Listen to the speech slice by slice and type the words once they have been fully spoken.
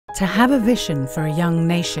To have a vision for a young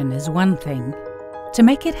nation is one thing. To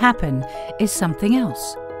make it happen is something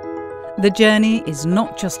else. The journey is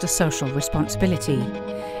not just a social responsibility.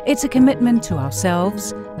 It's a commitment to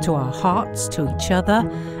ourselves, to our hearts, to each other,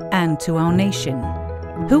 and to our nation.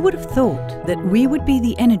 Who would have thought that we would be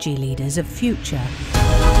the energy leaders of future?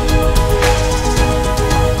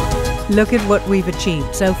 Look at what we've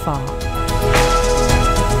achieved so far.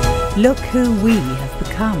 Look who we have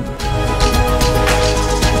become.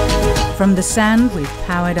 From the sand, we've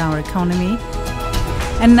powered our economy,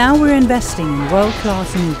 and now we're investing in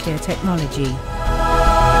world-class nuclear technology.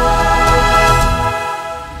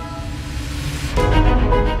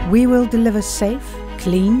 We will deliver safe,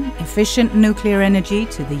 clean, efficient nuclear energy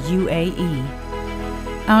to the UAE.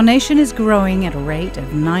 Our nation is growing at a rate of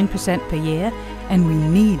 9% per year, and we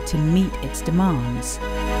need to meet its demands.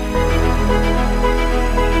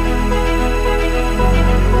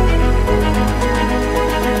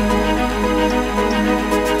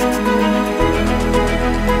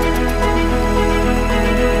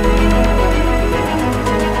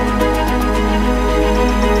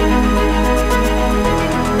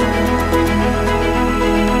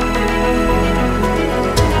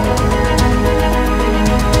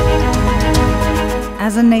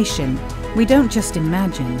 As a nation, we don't just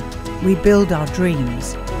imagine, we build our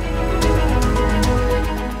dreams.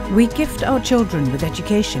 We gift our children with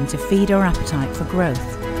education to feed our appetite for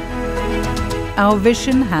growth. Our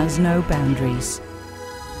vision has no boundaries.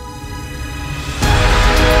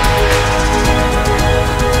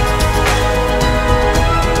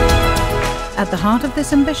 At the heart of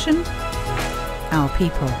this ambition, our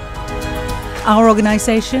people. Our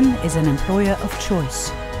organisation is an employer of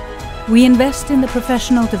choice. We invest in the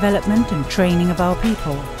professional development and training of our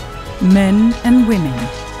people, men and women.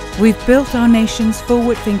 We've built our nation's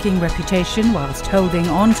forward-thinking reputation whilst holding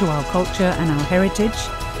on to our culture and our heritage,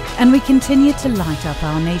 and we continue to light up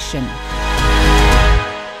our nation.